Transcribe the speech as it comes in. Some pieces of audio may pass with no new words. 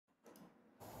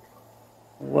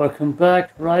Welcome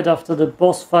back, right after the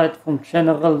boss fight from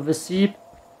General Visip,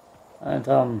 and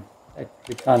I'm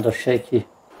actually kinda shaky.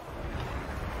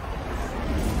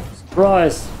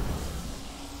 Surprise!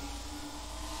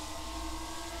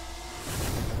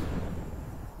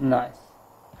 Nice.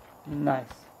 Nice.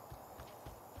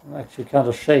 I'm actually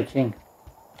kinda shaking.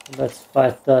 Let's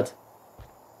fight that.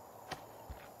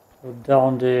 Go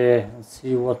down there and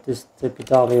see what this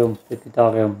Tepidarium,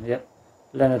 yep,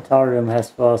 planetarium has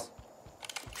for us.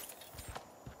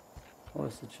 Or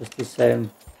is it just the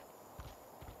same?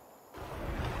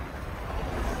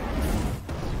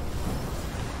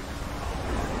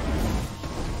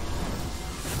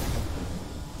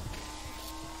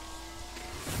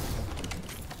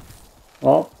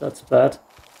 Oh, that's bad.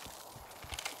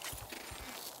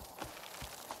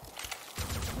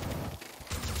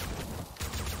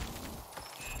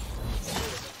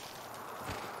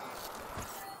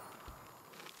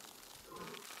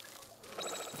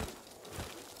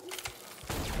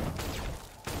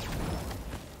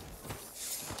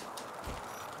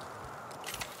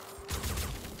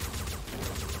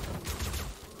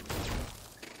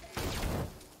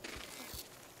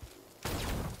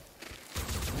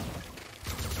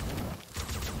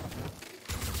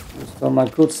 For my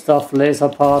good stuff, laser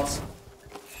parts.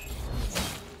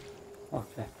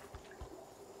 Okay.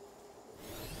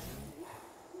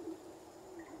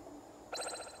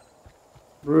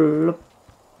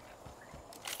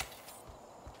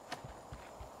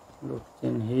 Look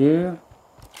in here.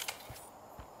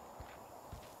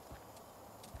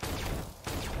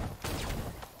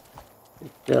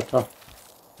 Big data.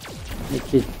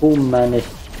 Liquid boom man.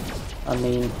 I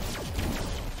mean.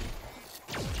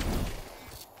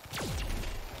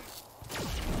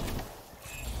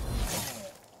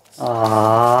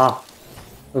 Ah,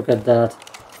 look at that.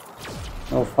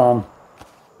 No fun.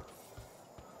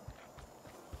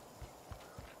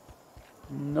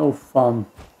 No fun.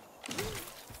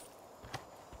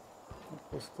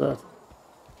 What was that?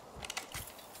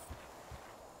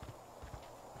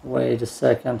 Wait a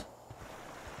second.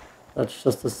 That's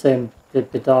just the same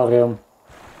Dipidarium.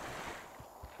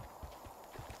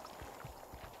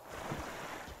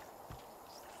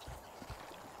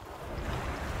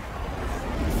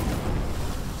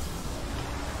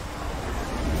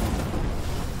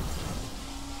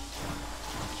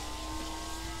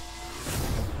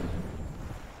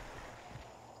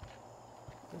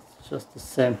 Just the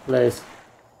same place.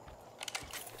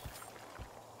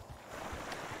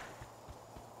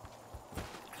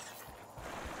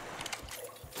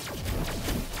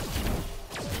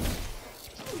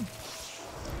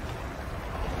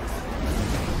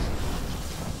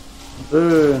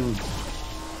 Burn.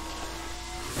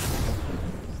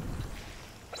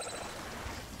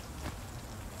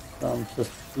 So I'm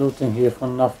just looting here for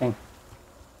nothing.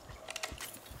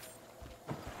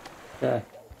 Okay.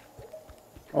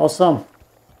 Awesome.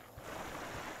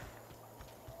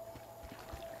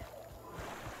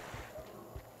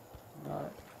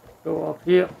 Alright, go up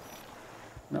here.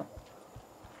 No.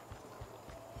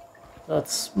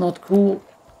 That's not cool.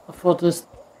 I thought this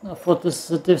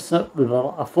is a different.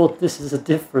 Well, I thought this is a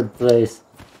different place.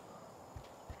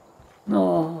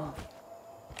 No.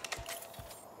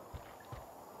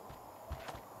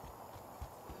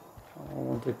 I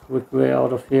want a quick way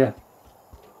out of here.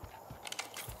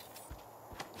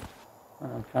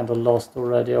 I'm kind of lost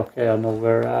already. Okay, I know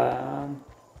where I am.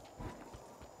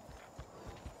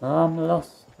 I'm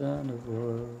lost in the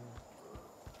world.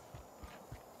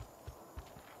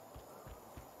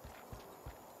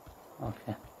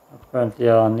 Okay, apparently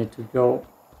I need to go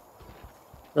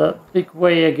the big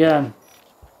way again.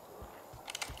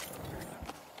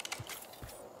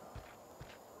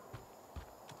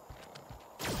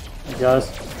 Hey guys.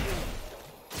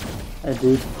 Hey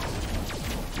dude.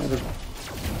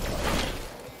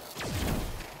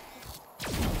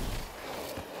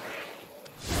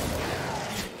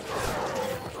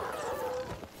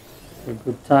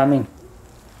 Good timing.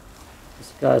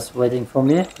 This guy's waiting for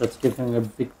me. Let's give him a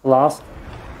big blast.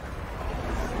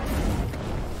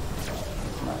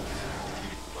 Nice.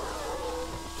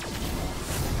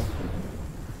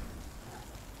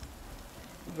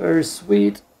 Very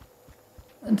sweet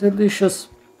and delicious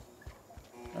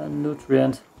and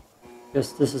nutrient.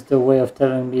 Guess this is the way of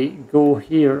telling me go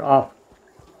here up.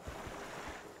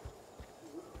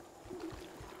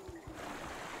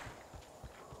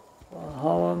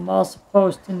 How am I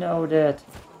supposed to know that?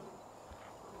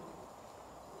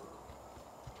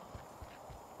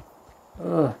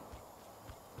 Ugh.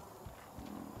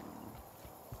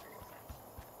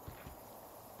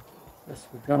 Guess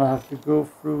we're gonna have to go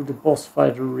through the boss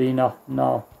fight arena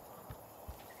now.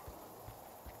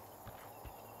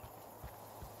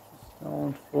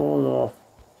 Don't fall off.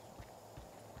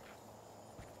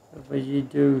 Whatever you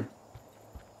do.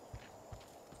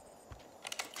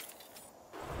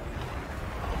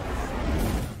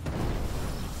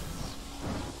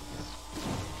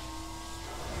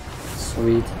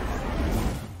 Sweet.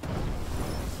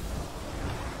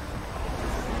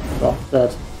 Love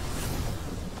that.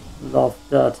 Love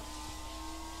that.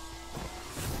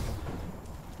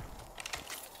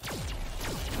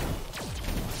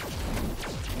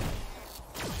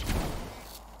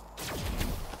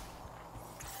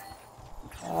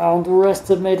 I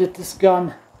underestimated this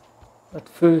gun at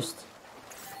first.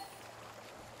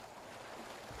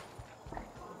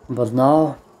 But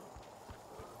now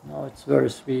it's very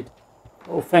sweet.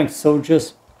 Oh, thanks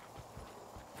soldiers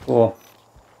for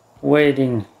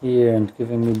waiting here and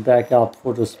giving me backup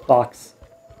for those bugs.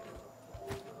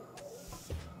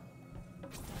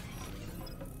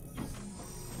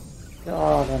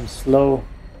 God, I'm slow.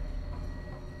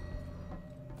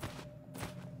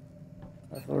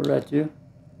 Have I read you?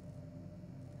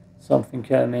 Something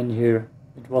came in here.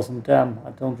 It wasn't them. I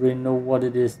don't really know what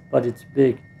it is, but it's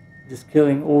big. It is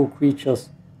killing all creatures.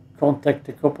 Contact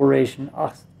the corporation.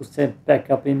 Ask to send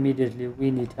backup immediately.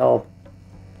 We need help.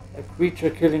 A creature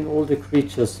killing all the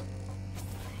creatures.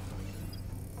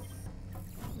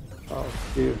 Oh,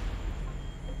 dear.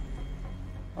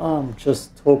 I'm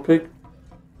just hoping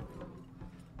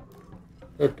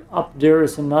that up there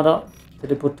is another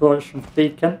teleportation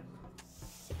beacon.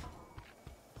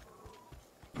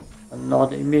 And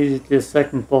not immediately a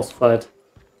second boss fight.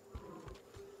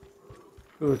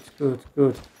 Good, good,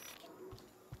 good.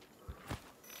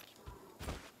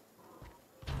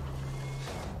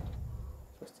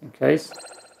 Just in case.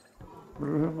 I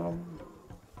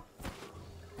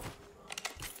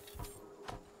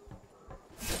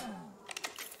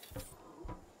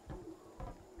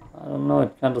don't know,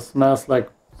 it kind of smells like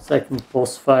second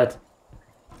boss fight.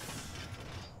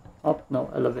 Up, no,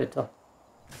 elevator.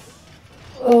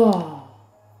 Oh.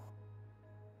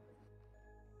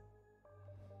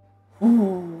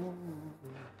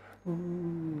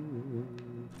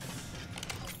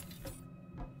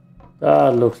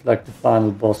 That looks like the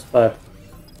final boss fight.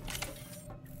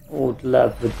 Old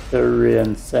lab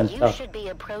Veterinary Center. You should be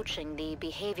approaching the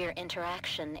behavior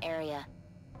interaction area.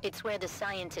 It's where the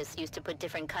scientists used to put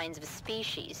different kinds of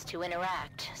species to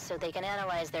interact so they can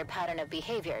analyze their pattern of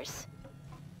behaviors.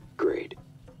 Great.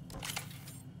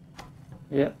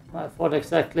 Yeah, I thought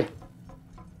exactly.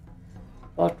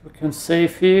 But we can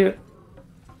save here.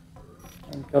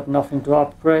 And got nothing to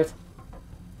upgrade.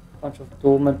 Bunch of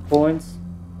Dolmen points.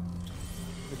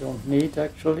 We don't need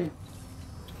actually.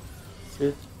 That's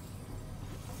it.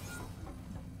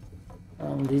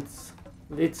 And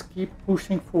let's keep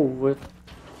pushing forward.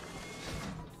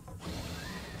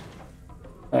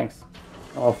 Thanks.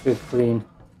 I feel clean.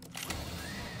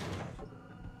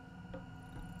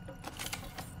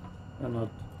 You're not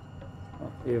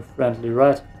here friendly,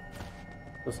 right?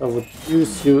 Because I would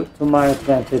use you to my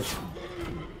advantage.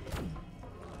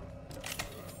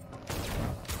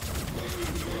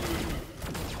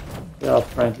 They are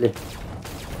friendly.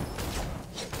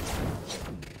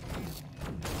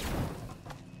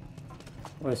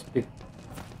 Where's big?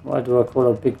 Why do I call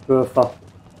her Big Bertha?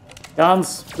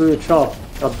 Guns, do your job.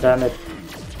 God damn it.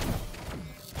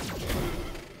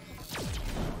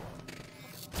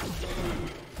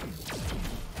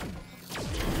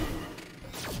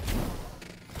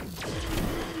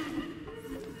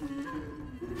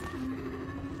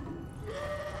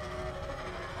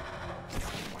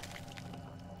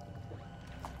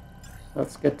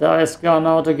 Let's get the ice gun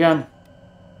out again.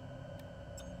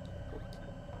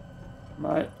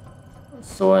 My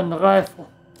sword and rifle.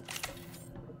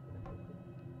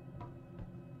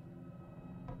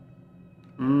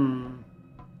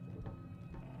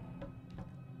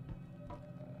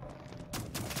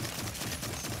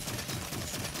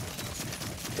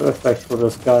 Perfect for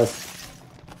those guys.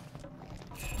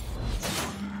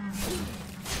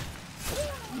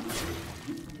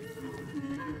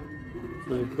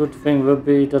 The good thing will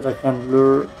be that I can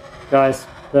lure guys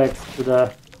back to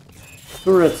the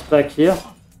turrets back here.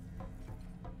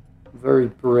 Very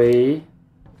brave.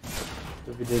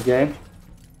 The video game.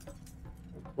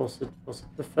 What was it? Was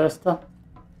it Bethesda? I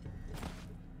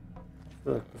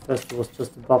feel like Bethesda was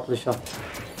just a publisher.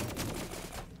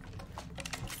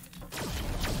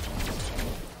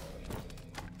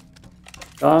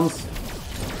 Guns.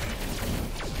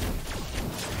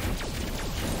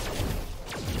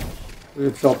 Do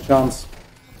your job, guns.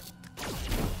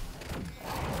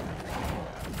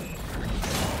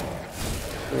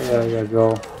 There you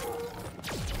go.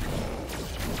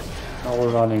 Now we're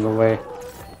running away.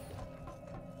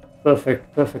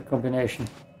 perfect combination.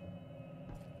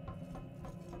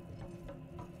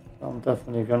 I'm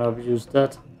definitely gonna abuse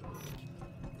that.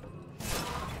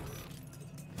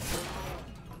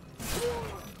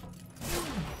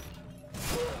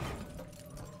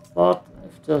 But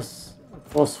if there's a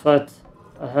boss fight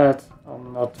ahead,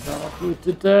 I'm not gonna do it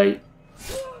today.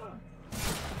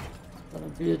 It's gonna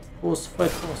be a boss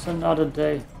fight for another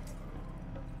day.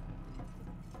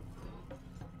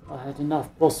 I had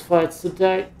enough boss fights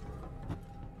today.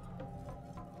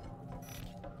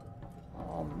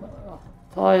 I'm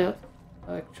tired,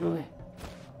 actually.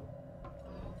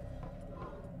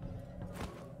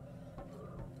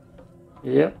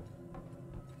 Yep.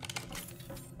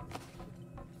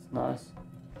 It's nice.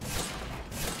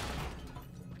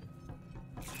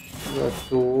 Let's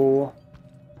go.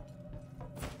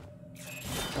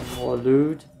 Some more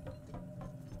loot.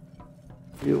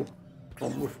 You,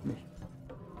 come with me.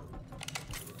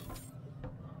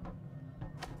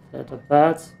 Is that a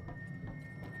bat?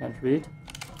 Can't read.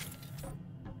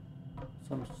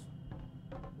 Some.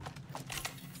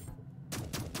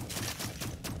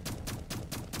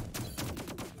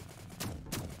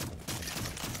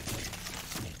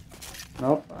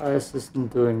 Nope, ice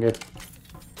isn't doing it.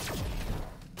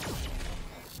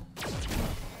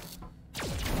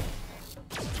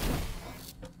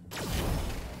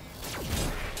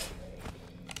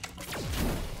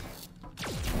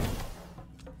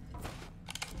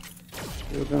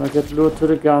 You're gonna get lured to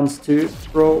the guns too,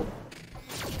 bro.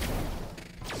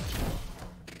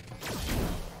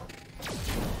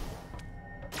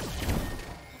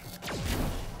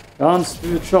 Guns, do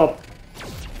your job.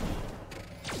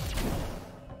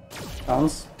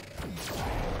 Guns.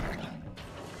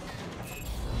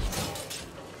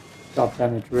 God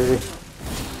damn it, really.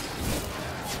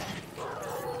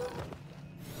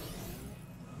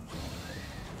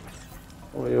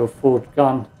 Oh, your fourth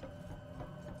gun.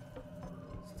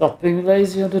 Stop being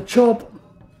lazy on the job.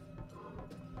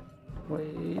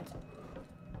 Wait.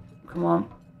 Come on.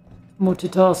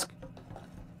 Multitask.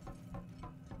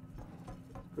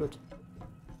 Good.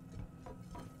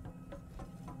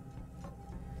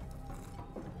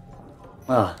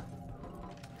 Ah.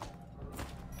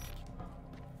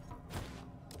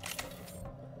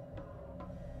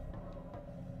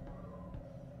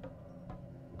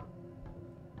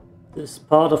 This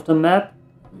part of the map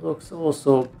looks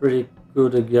also pretty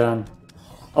good again.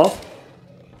 Oh!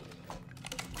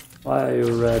 Why are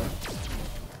you red?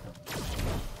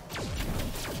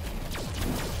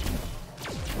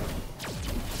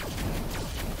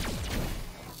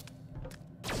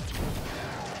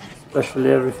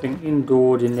 Especially everything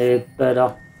indoor need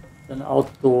better than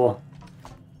outdoor.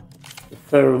 The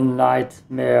Feral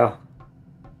Nightmare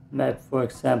map, for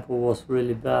example, was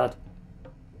really bad.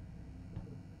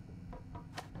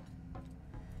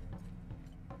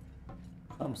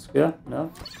 Jump scare?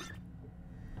 No.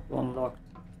 Unlocked.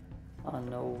 I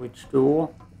know which door.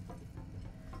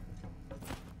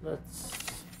 Let's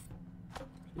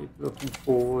keep looking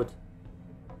forward.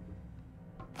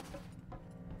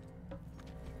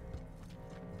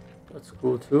 That's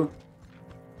cool too.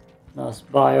 Nice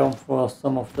biome for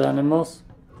some of the animals.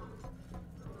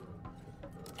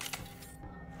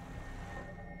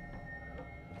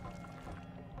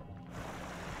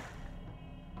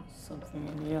 Something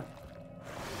in here.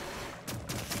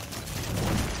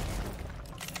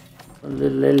 A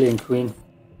little alien queen.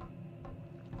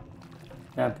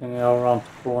 Camping around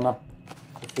the corner.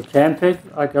 If you camp it,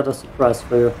 I got a surprise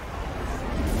for you.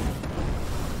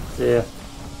 There.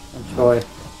 Enjoy.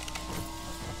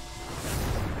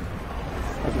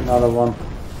 Have another one.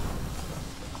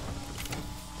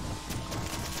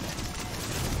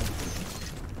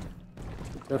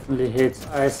 It definitely hits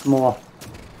ice more.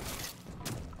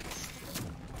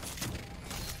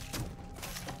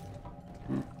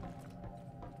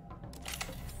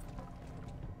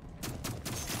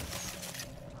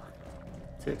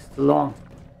 Takes too long.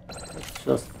 Let's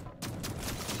just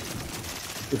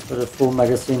give it a full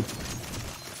magazine.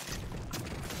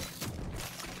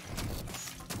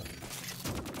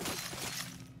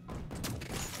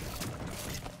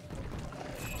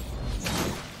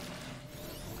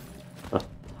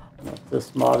 Not the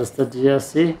smartest at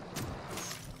DRC.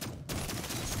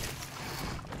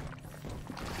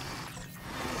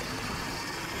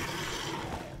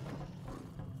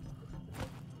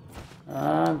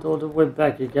 And all the way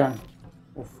back again,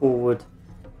 or forward.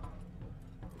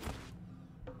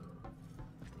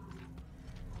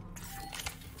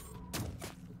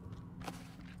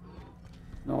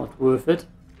 Not worth it.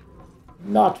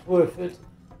 Not worth it.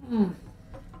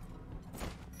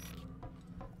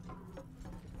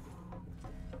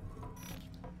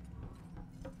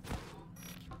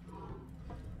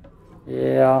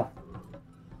 Yeah,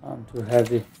 I'm too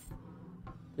heavy.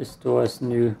 This door is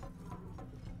new.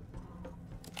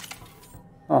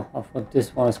 Oh, I thought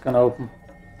this one is gonna open.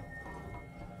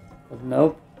 But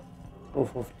nope,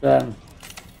 both of them.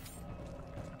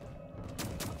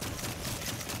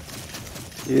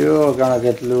 You're gonna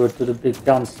get lured to the big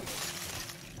guns.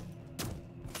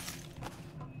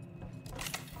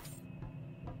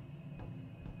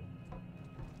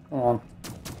 Come on.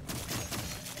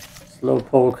 Slow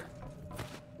poke.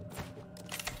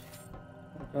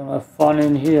 We're gonna have fun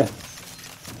in here.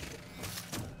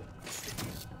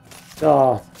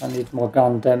 God, I need more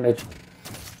gun damage.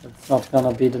 It's not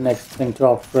gonna be the next thing to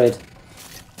upgrade.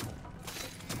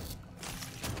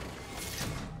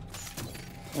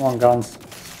 Come on, guns.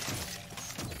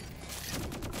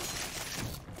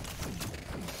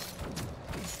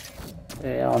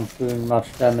 They aren't doing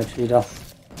much damage either.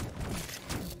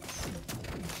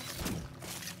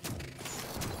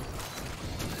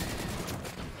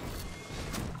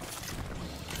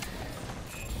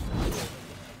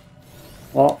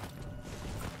 Well,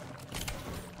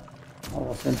 I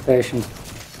was impatient.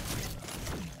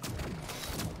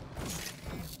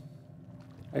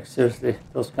 Like seriously,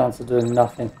 those guns are doing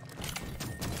nothing.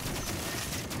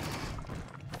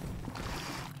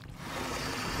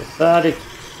 Pathetic.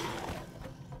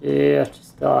 Yeah,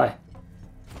 just die.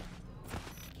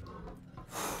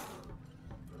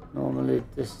 Normally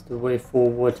this is the way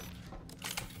forward.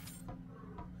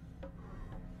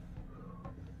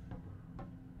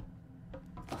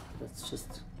 Let's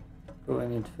just go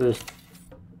in first.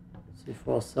 See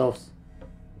for ourselves.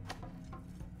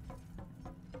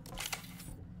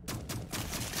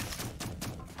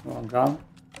 Come on, gun.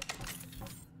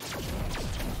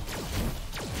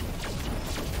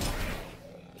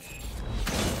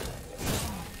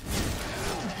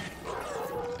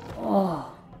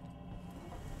 Oh.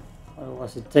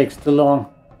 Otherwise it takes too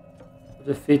long to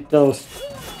defeat those.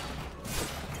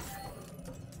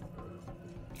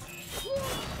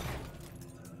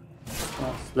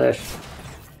 Oh, slash.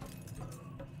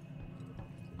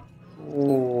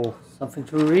 Oh, something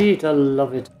to read. I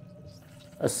love it.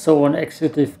 A Soan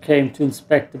executive came to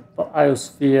inspect the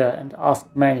biosphere and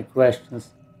asked many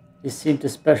questions. He seemed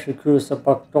especially curious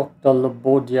about Dr.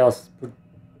 Labodia's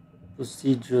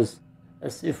procedures,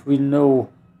 as if we know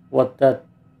what that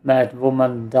mad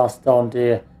woman does down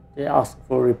there. They asked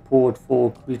for a report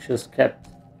for creatures kept.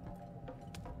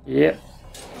 Yeah.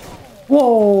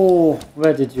 Whoa!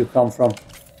 Where did you come from?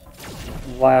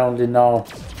 Why only now?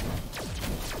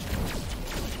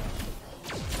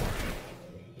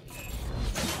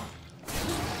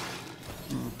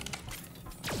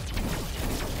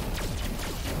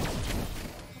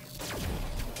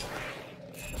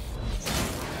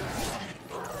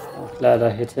 Glad I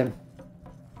hit him.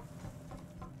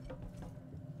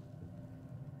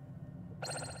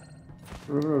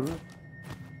 I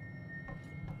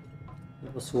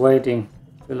was waiting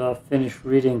till I finished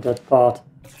reading that part.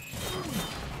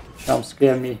 Jump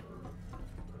scare me.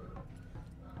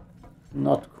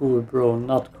 Not cool, bro,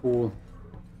 not cool.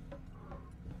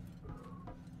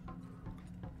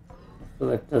 I feel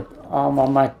like that armor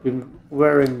might be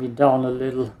wearing me down a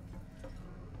little.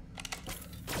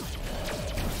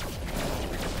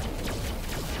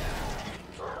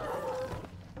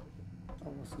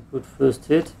 Good first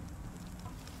hit.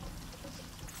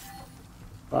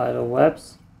 Spider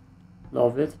webs.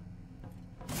 Love it.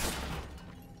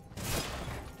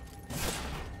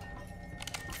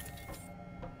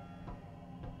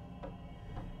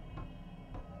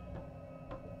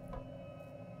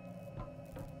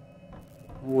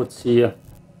 What's here?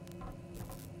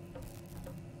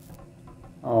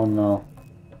 Oh no.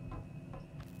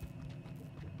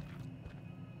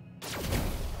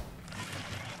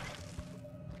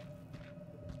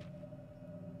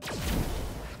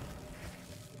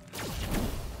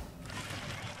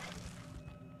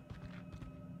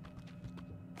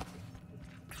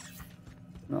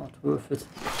 Not worth it.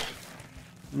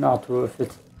 Not worth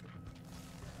it.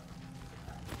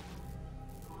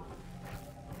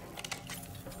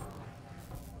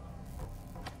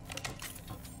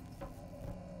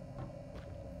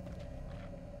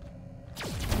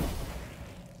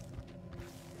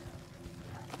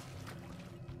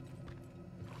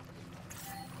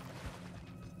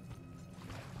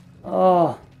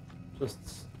 Oh, just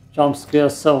jump scare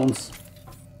zones.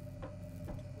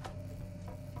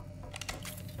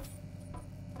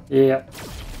 Yeah.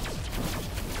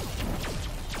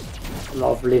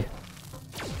 Lovely.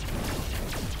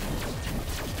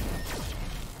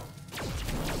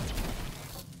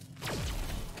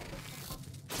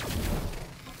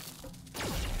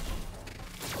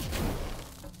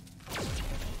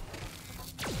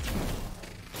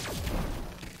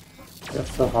 They're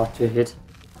so hard to hit.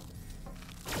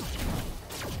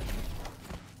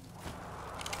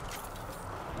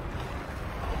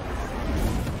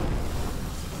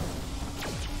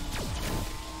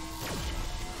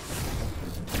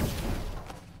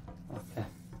 Okay.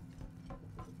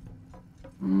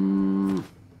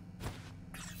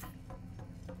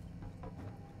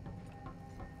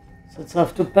 Since I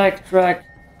have to backtrack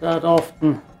that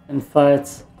often in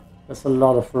fights, there's a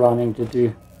lot of running to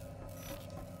do.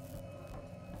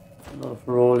 A lot of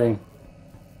rolling.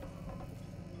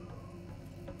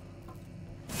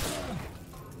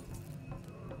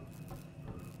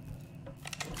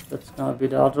 That's gonna be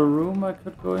the other room I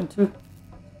could go into.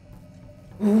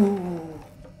 Ooh.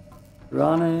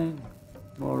 Running.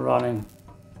 More running.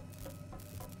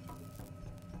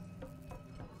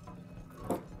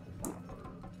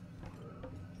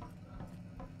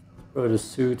 Throw the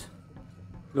suit.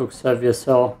 Looks heavy as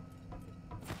hell.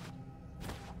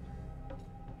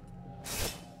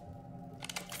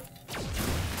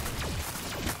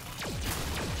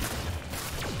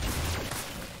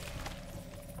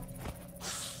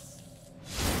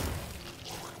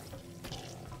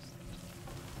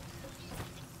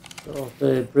 So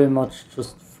they pretty much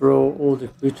just throw all the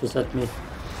creatures at me.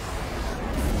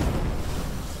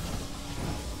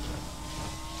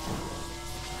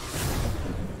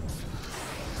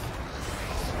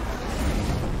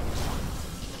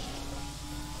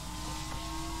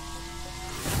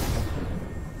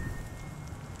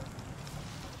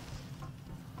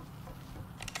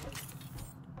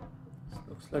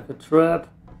 Looks like a trap.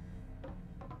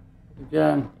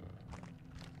 Again.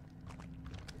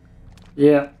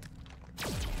 Yeah.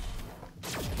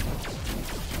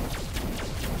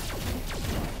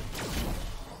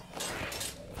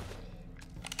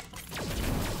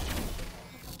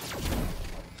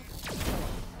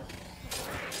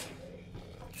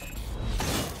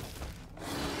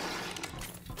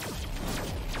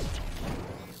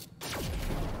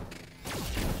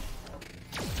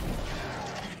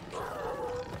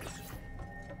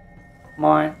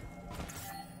 Mine.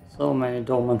 So many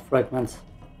Dolmen fragments.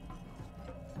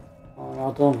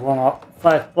 Oh, I don't wanna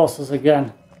fight bosses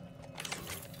again.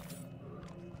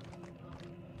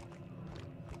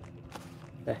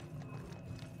 Okay.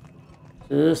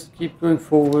 Just keep going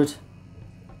forward.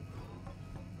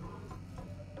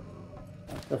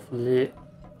 I definitely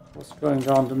was going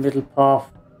down the middle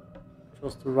path.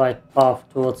 Just the right path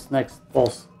towards next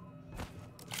boss.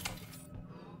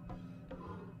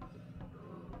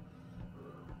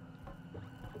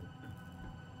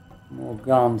 More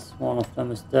guns, one of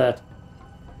them is dead.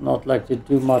 Not like they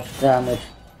do much damage.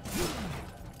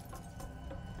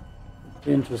 It'd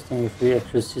be interesting if we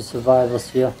actually see survivors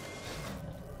here.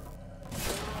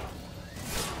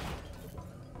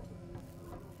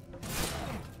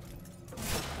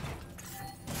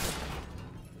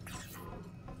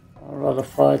 I'd rather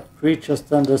fight creatures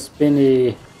than the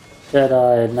spinny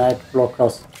Jedi night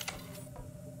blockers.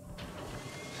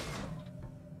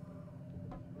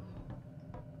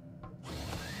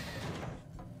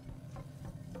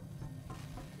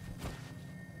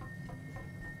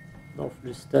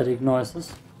 Lovely static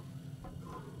noises.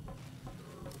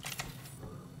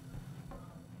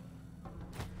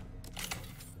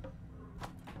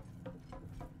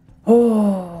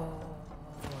 Oh,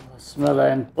 I smell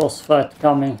an boss fight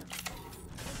coming.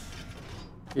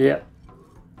 Yeah,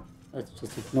 let's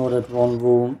just ignore that one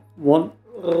room.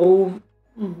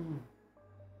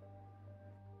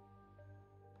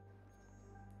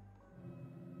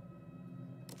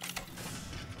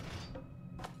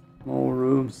 More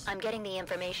rooms. I'm getting the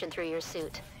information through your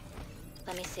suit.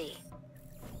 Let me see.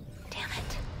 Damn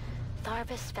it.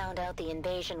 Tharvis found out the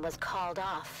invasion was called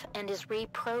off and is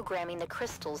reprogramming the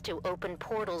crystals to open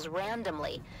portals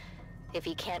randomly. If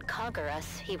he can't conquer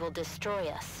us, he will destroy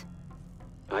us.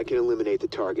 I can eliminate the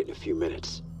target in a few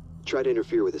minutes. Try to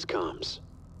interfere with his comms.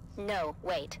 No,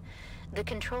 wait. The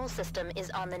control system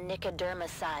is on the Nicoderma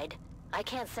side. I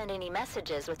can't send any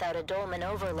messages without a Dolmen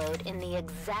overload in the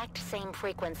exact same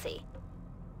frequency.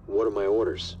 What are my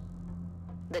orders?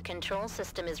 The control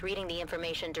system is reading the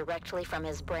information directly from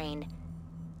his brain.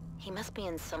 He must be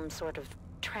in some sort of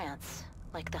trance,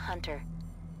 like the Hunter.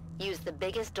 Use the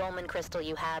biggest Dolmen crystal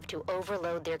you have to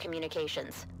overload their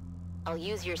communications. I'll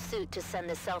use your suit to send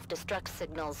the self-destruct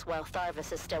signals while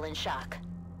Tharvis is still in shock.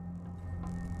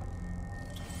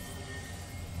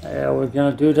 Yeah, we're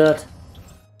gonna do that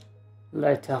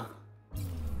later.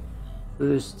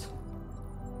 First,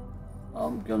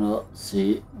 I'm gonna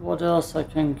see what else I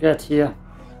can get here.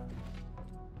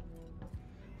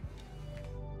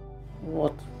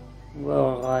 What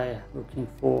were I looking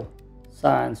for?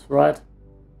 Science, right?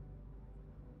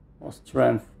 More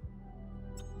strength.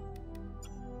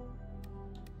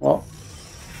 Well,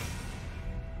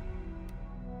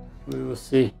 we will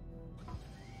see.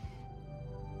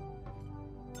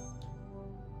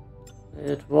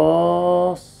 It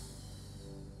was...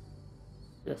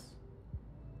 yes.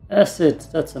 Acid.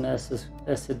 That's an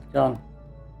acid gun.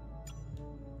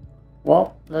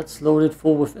 Well, let's load it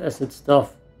full with acid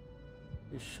stuff.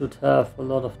 We should have a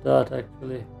lot of that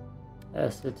actually.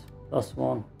 Acid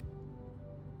 +1.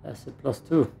 Acid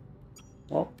 +2.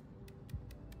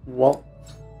 Well.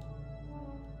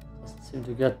 Doesn't seem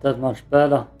to get that much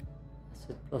better.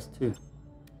 Acid +2.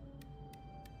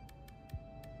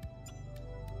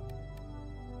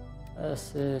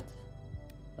 Acid.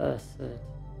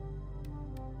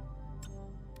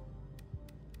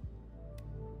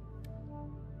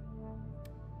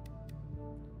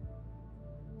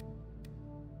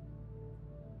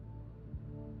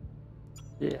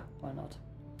 Yeah, why not?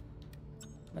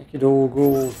 Make it all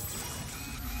gold.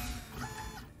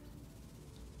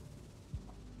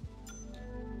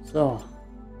 So,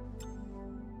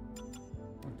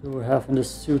 what do we have in the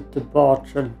suit? The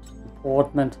barge and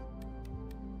deportment.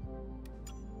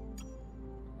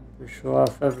 I'm sure I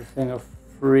have everything of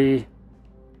free,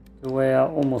 the way I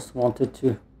almost wanted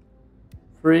to.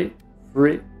 Free.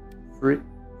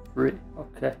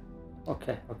 Okay.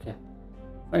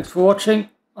 Thanks for watching.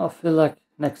 I feel like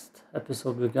next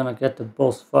episode we're gonna get the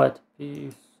boss fight.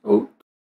 Peace out.